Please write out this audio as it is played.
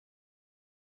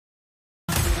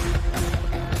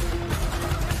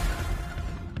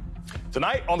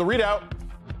Tonight on The Readout.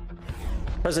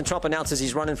 President Trump announces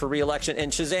he's running for re-election, and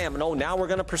Shazam, no, now we're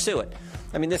going to pursue it.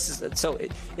 I mean, this is so.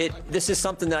 This is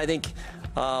something that I think.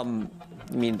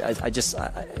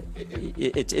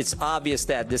 It's obvious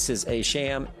that this is a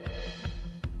sham.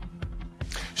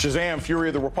 Shazam, fury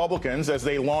of the Republicans as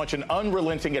they launch an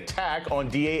unrelenting attack on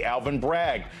DA Alvin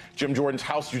Bragg. Jim Jordan's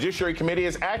House Judiciary Committee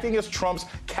is acting as Trump's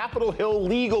Capitol Hill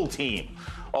legal team.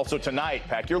 Also tonight,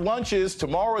 pack your lunches.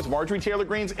 Tomorrow is Marjorie Taylor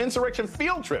Greene's insurrection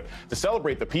field trip to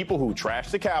celebrate the people who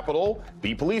trashed the Capitol,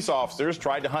 beat police officers,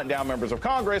 tried to hunt down members of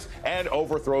Congress, and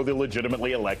overthrow the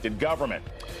legitimately elected government.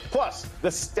 Plus,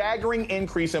 the staggering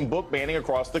increase in book banning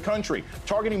across the country,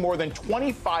 targeting more than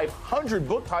 2,500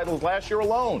 book titles last year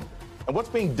alone. And what's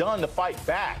being done to fight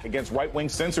back against right-wing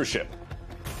censorship.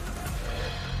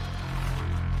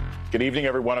 Good evening,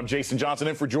 everyone. I'm Jason Johnson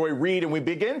in for Joy Reid, and we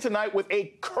begin tonight with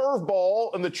a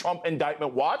curveball in the Trump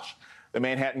indictment watch. The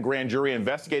Manhattan grand jury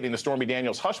investigating the Stormy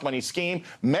Daniels hush money scheme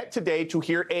met today to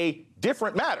hear a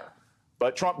different matter.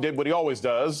 But Trump did what he always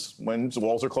does when the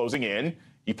walls are closing in.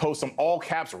 He posts some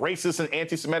all-caps racist and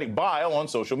anti-Semitic bile on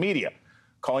social media,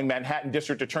 calling Manhattan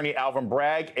District Attorney Alvin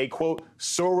Bragg a, quote,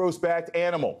 Soros-backed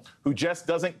animal who just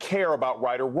doesn't care about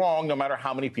right or wrong no matter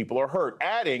how many people are hurt,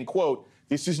 adding, quote,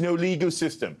 this is no legal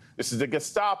system. This is the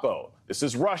Gestapo. This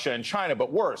is Russia and China,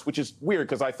 but worse, which is weird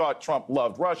because I thought Trump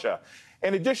loved Russia.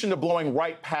 In addition to blowing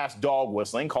right past dog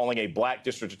whistling, calling a black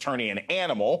district attorney an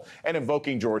animal, and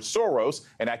invoking George Soros,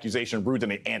 an accusation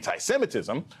rooted in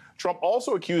anti-Semitism, Trump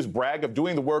also accused Bragg of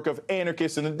doing the work of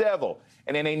anarchists and the devil,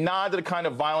 and in a nod to the kind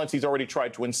of violence he's already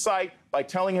tried to incite by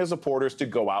telling his supporters to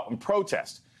go out and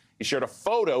protest. He shared a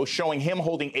photo showing him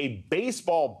holding a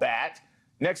baseball bat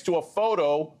next to a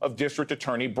photo of District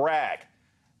Attorney Bragg.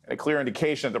 And a clear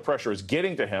indication that the pressure is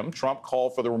getting to him, Trump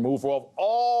called for the removal of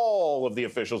all of the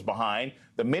officials behind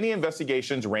the many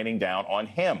investigations raining down on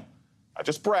him. Not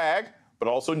just Bragg, but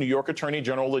also New York Attorney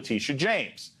General Letitia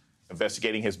James,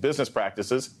 investigating his business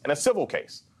practices in a civil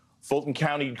case. Fulton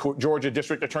County, Georgia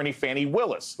District Attorney Fani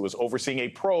Willis, who is overseeing a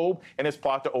probe in his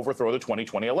plot to overthrow the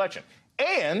 2020 election.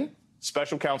 And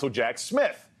Special Counsel Jack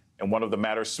Smith, and one of the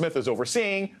matters Smith is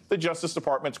overseeing, the Justice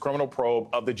Department's criminal probe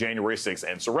of the January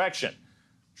 6th insurrection.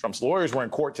 Trump's lawyers were in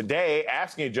court today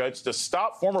asking a judge to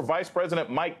stop former Vice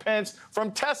President Mike Pence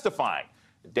from testifying,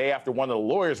 the day after one of the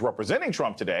lawyers representing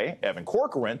Trump today, Evan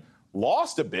Corcoran,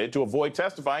 lost a bid to avoid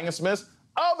testifying in Smith's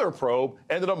other probe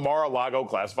into the Mar-a-Lago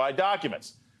classified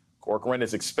documents. Corcoran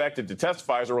is expected to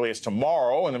testify as early as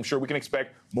tomorrow, and I'm sure we can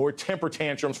expect more temper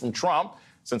tantrums from Trump,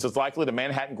 since it's likely the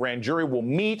Manhattan grand jury will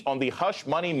meet on the hush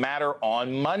money matter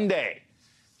on Monday.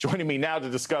 Joining me now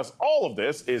to discuss all of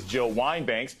this is Jill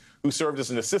Wine-Banks, who served as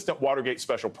an assistant Watergate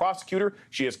special prosecutor.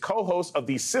 She is co-host of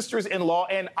the Sisters-in-Law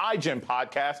and iGen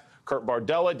podcast. Kurt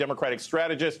Bardella, Democratic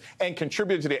strategist and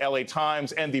contributor to the LA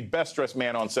Times and the best-dressed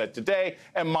man on set today,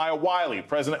 and Maya Wiley,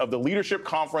 president of the Leadership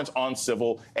Conference on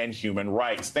Civil and Human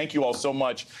Rights. Thank you all so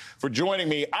much for joining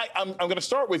me. I'm going to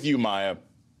start with you, Maya.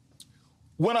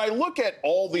 When I look at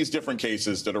all these different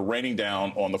cases that are raining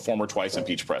down on the former twice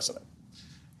impeached president,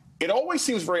 it always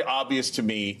seems very obvious to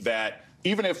me that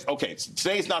even if, okay,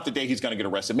 today's not the day he's going to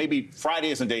get arrested, maybe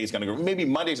Friday isn't the day he's going to get, maybe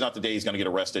Monday's not the day he's going to get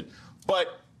arrested,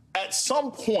 but at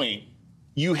some point,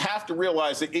 you have to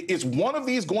realize that is one of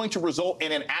these going to result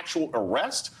in an actual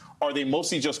arrest? Are they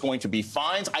mostly just going to be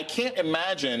fines? I can't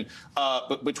imagine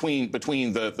between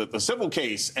the civil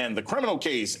case and the criminal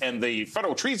case and the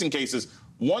federal treason cases,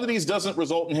 one of these doesn't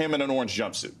result in him in an orange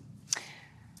jumpsuit.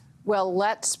 Well,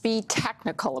 let's be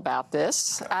technical about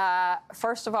this.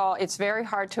 First of all, it's very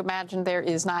hard to imagine there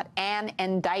is not an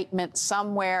indictment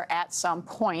somewhere at some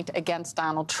point against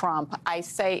Donald Trump. I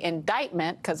say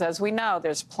indictment because, as we know,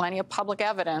 there's plenty of public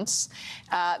evidence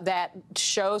that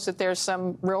shows that there's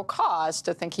some real cause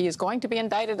to think he is going to be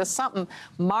indicted as something.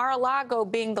 Mar-a-Lago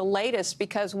being the latest,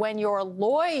 because when your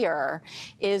lawyer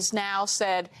is now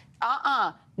said,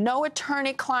 no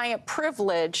attorney-client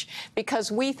privilege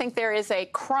because we think there is a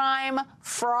crime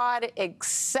fraud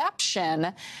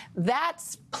exception.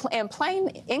 That's, in plain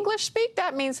English speak,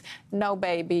 that means, no,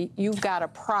 baby, you've got a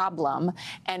problem,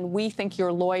 and we think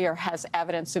your lawyer has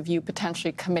evidence of you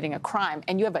potentially committing a crime.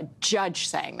 And you have a judge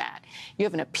saying that. You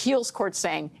have an appeals court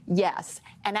saying yes,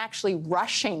 and actually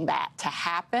rushing that to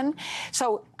happen.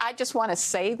 So I just want to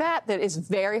say that is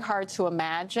very hard to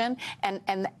imagine.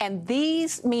 And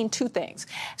these mean two things.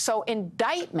 So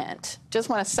indictment, just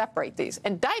want to separate these.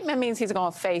 Indictment means he's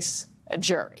going to face a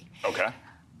jury. Okay.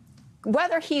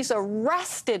 Whether he's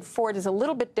arrested for it is a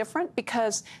little bit different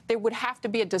because there would have to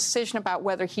be a decision about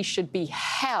whether he should be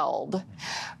held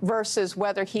versus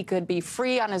whether he could be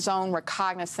free on his own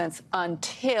recognizance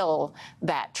until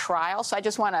that trial. So I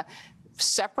just want to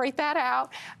separate that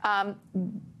out.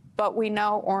 But we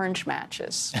know orange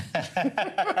matches.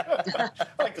 I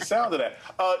like the sound of that.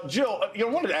 Jill, I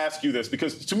wanted to ask you this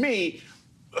because, to me,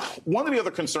 one of the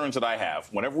other concerns that I have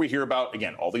whenever we hear about,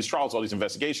 again, all these trials, all these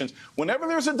investigations, whenever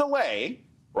there's a delay,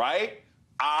 right,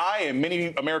 I and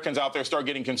many Americans out there start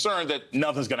getting concerned that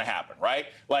nothing's going to happen, right?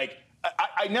 Like,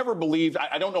 I never believed,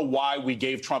 I don't know why we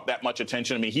gave Trump that much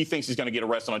attention. I mean, he thinks he's going to get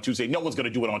arrested on Tuesday. No one's going to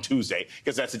do it on Tuesday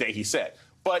because that's the day he said.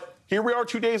 But here we are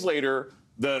 2 days later.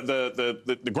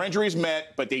 The grand jury's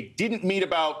met, but they didn't meet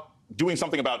about doing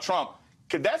something about Trump.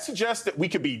 Could that suggest that we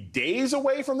could be days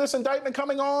away from this indictment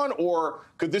coming on? Or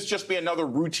could this just be another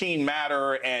routine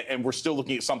matter and we're still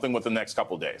looking at something within the next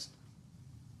couple of days?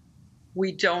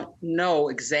 We don't know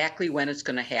exactly when it's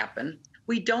going to happen.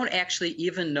 We don't actually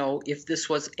even know if this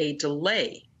was a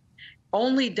delay.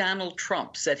 Only Donald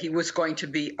Trump said he was going to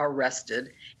be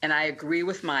arrested. And I agree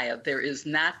with Maya. There is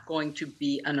not going to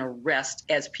be an arrest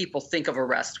as people think of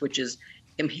arrest, which is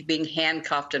him being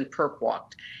handcuffed and perp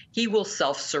walked. He will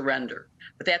self-surrender.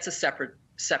 But that's a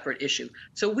separate issue.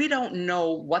 So we don't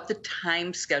know what the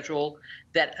time schedule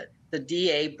that the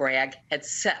DA Bragg had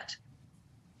set.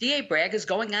 DA Bragg is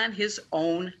going on his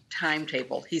own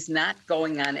timetable. He's not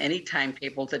going on any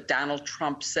timetable that Donald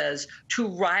Trump says to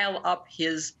rile up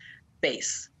his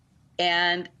base.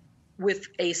 And with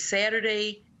a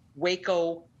Saturday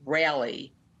Waco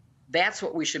rally, that's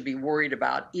what we should be worried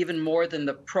about, even more than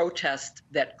the protest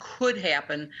that could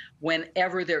happen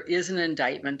whenever there is an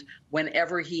indictment,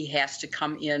 whenever he has to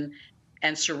come in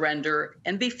and surrender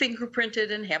and be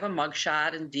fingerprinted and have a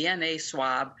mugshot and DNA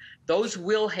swab. Those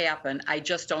will happen. I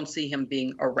just don't see him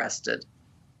being arrested.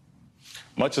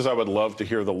 Much as I would love to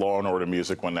hear the Law and Order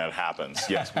music when that happens,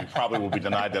 yes, we probably will be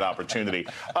denied that opportunity.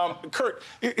 Kurt,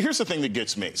 here's the thing that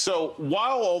gets me. So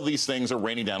while all these things are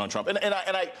raining down on Trump,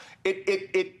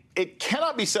 it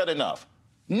cannot be said enough.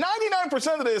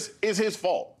 99% of this is his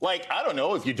fault. Like, I don't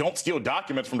know, if you don't steal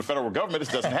documents from the federal government,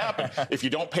 this doesn't happen. If you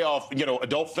don't pay off,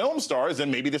 adult film stars, then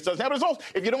maybe this doesn't happen.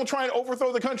 If you don't try and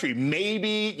overthrow the country,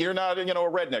 maybe you're not, a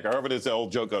redneck, or however this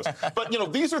old joke goes. But,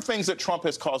 these are things that Trump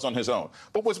has caused on his own.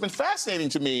 But what's been fascinating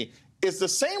to me is the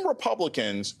same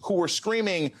Republicans who were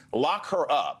screaming, lock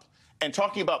her up, and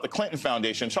talking about the Clinton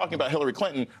Foundation, talking about Hillary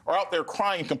Clinton, are out there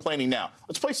crying and complaining now.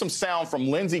 Let's play some sound from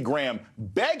Lindsey Graham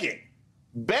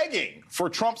begging for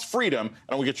Trump's freedom,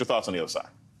 and we'll get your thoughts on the other side.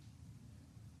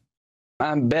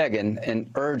 I'm begging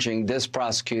and urging this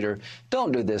prosecutor,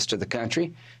 don't do this to the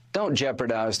country. Don't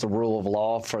jeopardize the rule of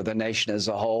law for the nation as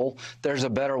a whole. There's a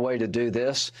better way to do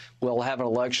this. We'll have an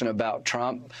election about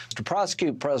Trump. To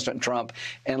prosecute President Trump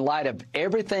in light of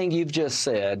everything you've just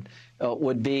said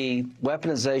would be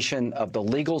weaponization of the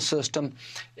legal system.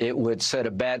 It would set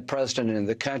a bad precedent in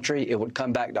the country. It would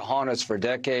come back to haunt us for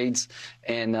decades.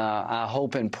 And I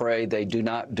hope and pray they do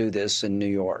not do this in New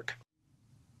York.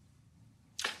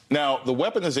 Now, the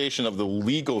weaponization of the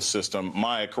legal system,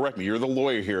 Maya, correct me, you're the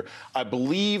lawyer here. I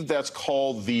believe that's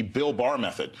called the Bill Barr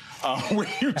method, where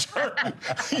you turn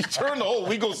the whole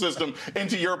legal system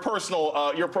into your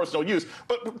personal use.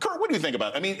 But, Kurt, what do you think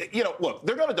about it? I mean, look,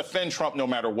 they're going to defend Trump no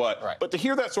matter what. Right. But to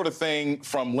hear that sort of thing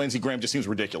from Lindsey Graham just seems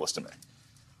ridiculous to me.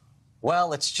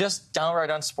 Well, it's just downright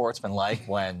unsportsmanlike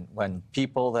when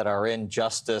people that are in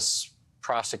justice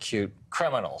prosecute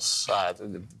criminals.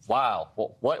 Wow,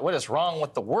 what is wrong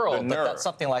with the world that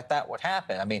something like that would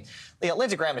happen? I mean,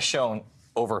 Lindsey Graham has shown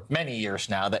over many years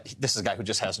now that this is a guy who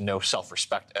just has no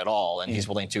self-respect at all, and he's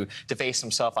willing to deface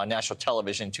himself on national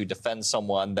television to defend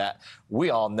someone that we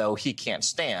all know he can't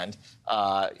stand.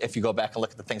 If you go back and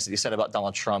look at the things that he said about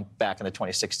Donald Trump back in the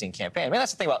 2016 campaign. I mean,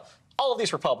 that's the thing about all of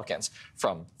these Republicans,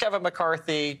 from Kevin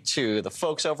McCarthy to the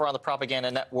folks over on the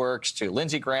propaganda networks to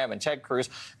Lindsey Graham and Ted Cruz,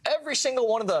 every single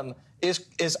one of them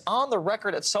is on the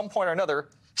record at some point or another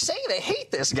saying they hate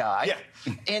this guy.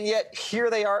 Yeah. And yet here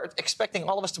they are expecting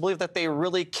all of us to believe that they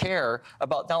really care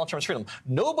about Donald Trump's freedom.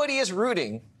 Nobody is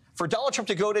rooting for Donald Trump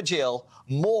to go to jail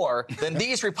more than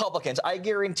these Republicans. I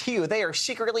guarantee you they are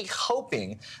secretly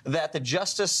hoping that the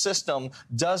justice system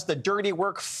does the dirty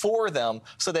work for them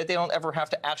so that they don't ever have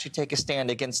to actually take a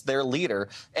stand against their leader.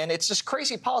 And it's just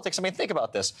crazy politics. I mean, think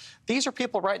about this. These are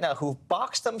people right now who've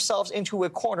boxed themselves into a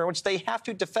corner in which they have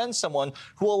to defend someone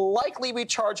who will likely be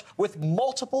charged with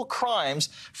multiple crimes,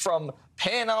 from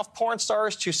paying off porn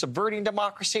stars to subverting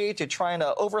democracy to trying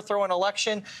to overthrow an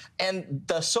election. And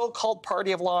the so-called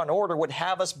party of law and order would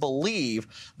have us believe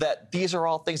that these are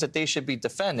all things that they should be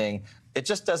defending. It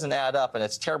just doesn't add up, and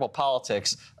it's terrible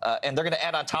politics. And they're going to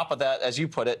add on top of that, as you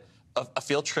put it, a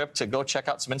field trip to go check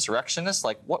out some insurrectionists.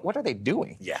 Like, what are they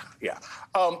doing? Yeah.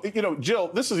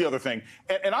 Jill, this is the other thing.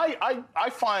 And I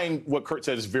find what Kurt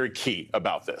said is very key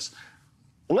about this.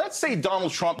 let's say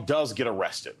Donald Trump does get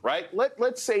arrested, right?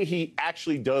 Let's say he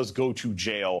actually does go to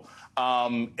jail,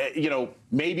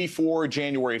 maybe for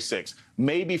January 6th,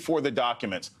 maybe for the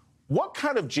documents. What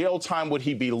kind of jail time would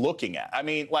he be looking at? I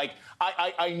mean,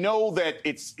 I know that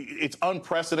it's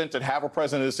unprecedented to have a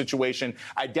president in this situation.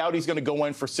 I doubt he's going to go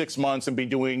in for 6 months and be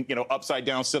doing, upside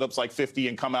down sit-ups like 50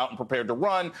 and come out and prepared to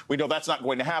run. We know that's not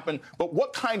going to happen. But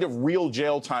what kind of real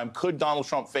jail time could Donald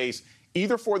Trump face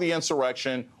either for the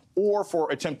insurrection or for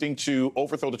attempting to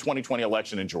overthrow the 2020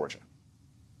 election in Georgia?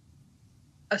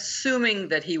 Assuming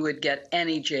that he would get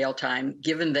any jail time,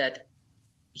 given that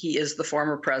he is the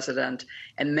former president,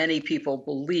 and many people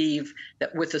believe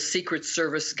that with the Secret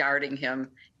Service guarding him,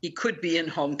 he could be in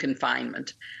home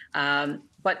confinement.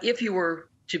 But if he were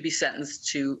to be sentenced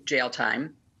to jail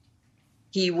time,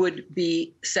 he would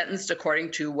be sentenced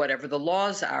according to whatever the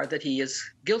laws are that he is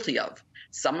guilty of.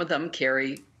 Some of them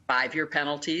carry 5-year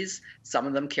penalties. Some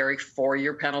of them carry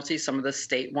 4-year penalties. Some of the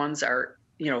state ones are,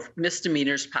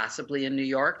 misdemeanors, possibly in New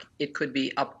York. It could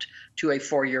be up to a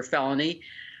 4-year felony.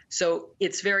 So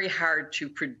it's very hard to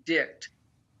predict.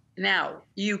 Now,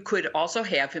 you could also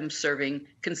have him serving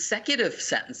consecutive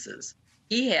sentences.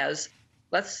 He has,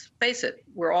 let's face it,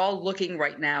 we're all looking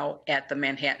right now at the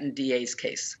Manhattan DA's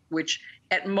case, which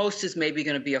at most is maybe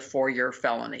going to be a 4-year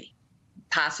felony.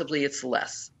 Possibly it's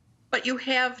less. But you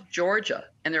have Georgia,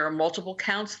 and there are multiple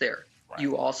counts there. Right.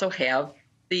 You also have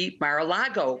the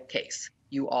Mar-a-Lago case.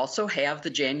 You also have the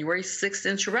January 6th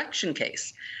insurrection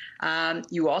case.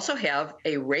 You also have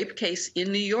a rape case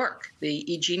in New York,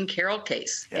 the E. Jean Carroll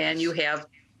case. Yes. And you have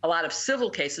a lot of civil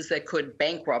cases that could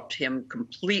bankrupt him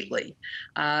completely.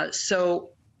 So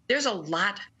there's a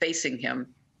lot facing him.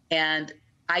 And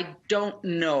I don't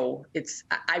know.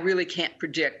 I really can't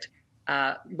predict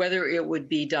whether it would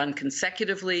be done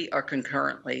consecutively or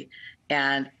concurrently.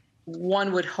 And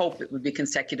one would hope it would be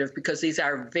consecutive because these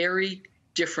are very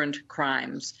different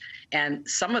crimes. And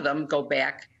some of them go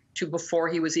back to before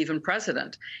he was even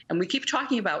president. And we keep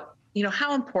talking about,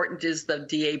 how important is the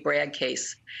D.A. Bragg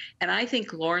case? And I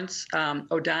think Lawrence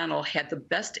O'Donnell had the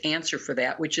best answer for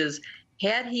that, which is,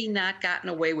 had he not gotten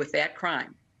away with that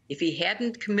crime, if he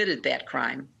hadn't committed that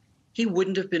crime, he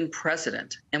wouldn't have been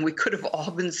president, and we could have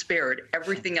all been spared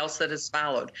everything else that has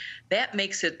followed. That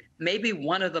makes it maybe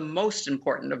one of the most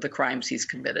important of the crimes he's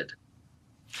committed.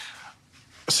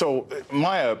 So,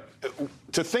 Maya,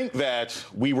 to think that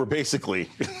we were basically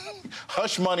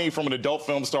hush money from an adult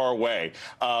film star away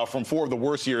from 4 of the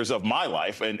worst years of my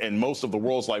life and most of the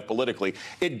world's life politically,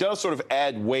 it does sort of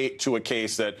add weight to a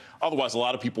case that otherwise a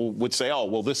lot of people would say, oh,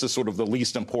 well, this is sort of the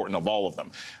least important of all of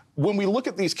them. When we look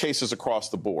at these cases across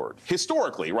the board,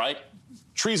 historically, right,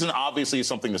 treason obviously is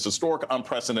something that's historic,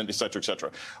 unprecedented, et cetera, et cetera.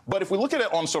 But if we look at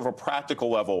it on sort of a practical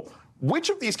level, which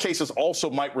of these cases also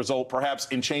might result perhaps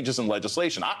in changes in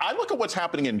legislation? I look at what's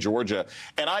happening in Georgia,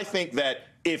 and I think that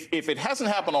if it hasn't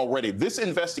happened already, this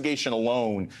investigation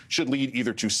alone should lead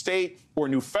either to state or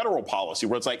new federal policy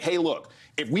where it's like, hey, look,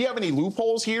 if we have any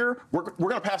loopholes here, we're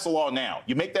going to pass a law now.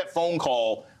 You make that phone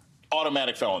call,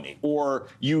 automatic felony, or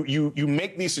you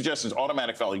make these suggestions,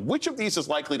 automatic felony. Which of these is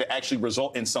likely to actually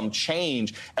result in some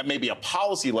change at maybe a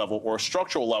policy level or a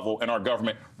structural level in our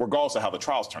government, regardless of how the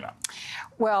trials turn out?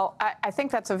 Well, I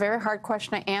think that's a very hard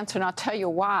question to answer, and I'll tell you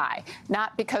why.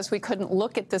 Not because we couldn't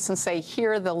look at this and say,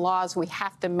 here are the laws we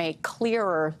have to make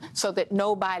clearer so that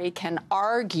nobody can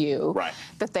argue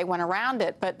that they went around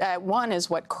it. But one is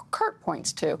what Kurt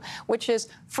points to, which is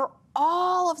for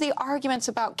all of the arguments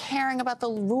about caring about the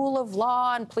rule of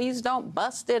law and please don't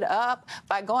bust it up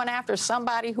by going after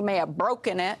somebody who may have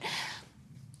broken it.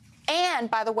 And,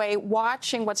 by the way,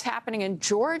 watching what's happening in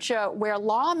Georgia, where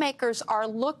lawmakers are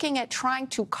looking at trying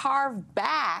to carve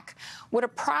back what a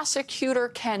prosecutor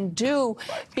can do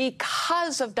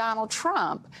because of Donald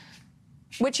Trump,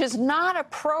 which is not a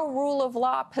pro-rule of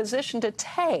law position to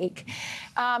take.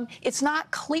 It's not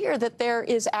clear that there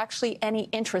is actually any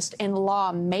interest in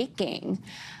lawmaking,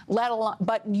 let alone,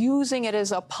 but using it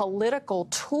as a political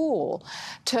tool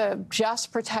to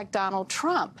just protect Donald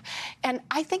Trump. And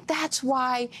I think that's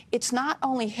why it's not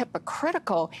only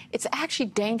hypocritical, it's actually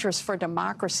dangerous for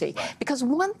democracy. Because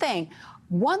one thing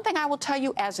I will tell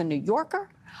you as a New Yorker,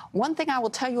 one thing I will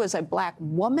tell you as a black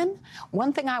woman,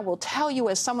 one thing I will tell you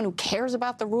as someone who cares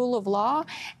about the rule of law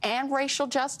and racial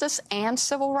justice and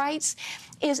civil rights,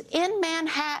 is in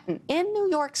Manhattan, in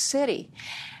New York City,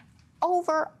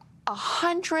 over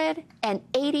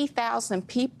 180,000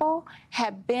 people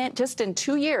have been, just in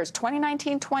 2 years,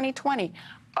 2019, 2020,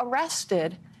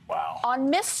 arrested on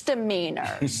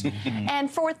misdemeanors and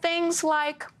for things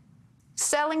like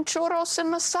selling churros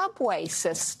in the subway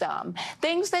system,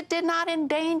 things that did not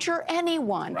endanger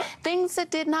anyone, things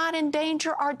that did not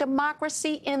endanger our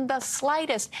democracy in the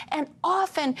slightest, and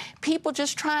often people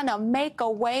just trying to make a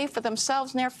way for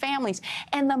themselves and their families.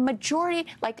 And the majority,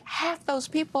 like half those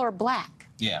people are black.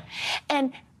 Yeah.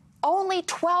 And only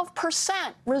 12%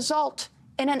 result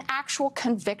in an actual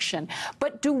conviction.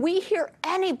 But do we hear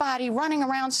anybody running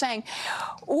around saying,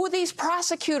 oh, these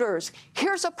prosecutors,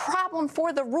 here's a problem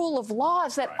for the rule of law,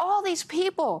 is that all these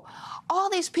people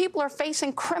are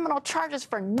facing criminal charges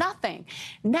for nothing.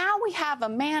 Now we have a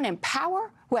man in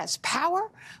power,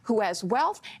 who has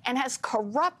wealth, and has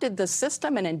corrupted the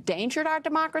system and endangered our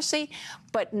democracy.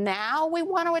 But now we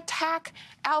want to attack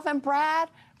Alvin Bragg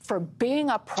for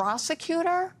being a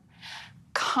prosecutor?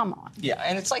 Come on. Yeah,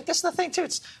 and it's like, this is the thing, too.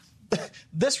 It's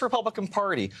this Republican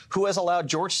Party who has allowed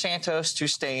George Santos to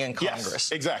stay in Congress.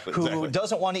 Yes, exactly. Who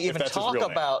doesn't want to even talk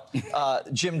about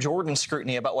Jim Jordan's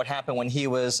scrutiny about what happened when he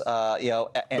was, the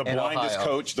blindest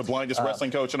coach, the blindest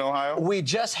wrestling coach in Ohio. We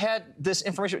just had this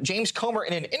information. James Comer,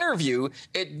 in an interview,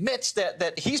 admits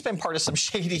that he's been part of some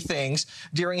shady things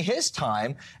during his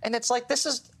time. And it's like, this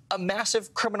is a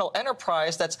massive criminal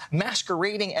enterprise that's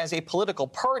masquerading as a political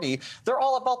party. They're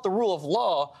all about the rule of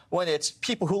law when it's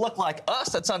people who look like us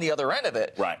that's on the other end of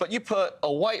it. Right. But you put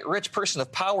a white, rich person of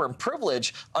power and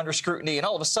privilege under scrutiny, and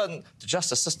all of a sudden the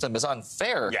justice system is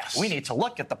unfair. Yes. We need to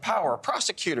look at the power of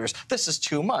prosecutors. This is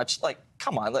too much. Like,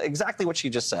 come on, exactly what she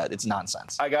just said. It's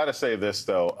nonsense. I got to say this,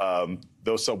 though.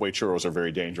 Those Subway churros are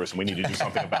very dangerous, and we need to do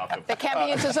something about them. They can't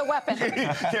be used as a weapon.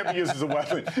 Can't be used as a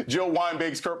weapon. Jill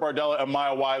Wine-Biggs, Kurt Bardella, and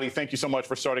Maya Wiley, thank you so much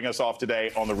for starting us off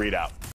today on The ReidOut.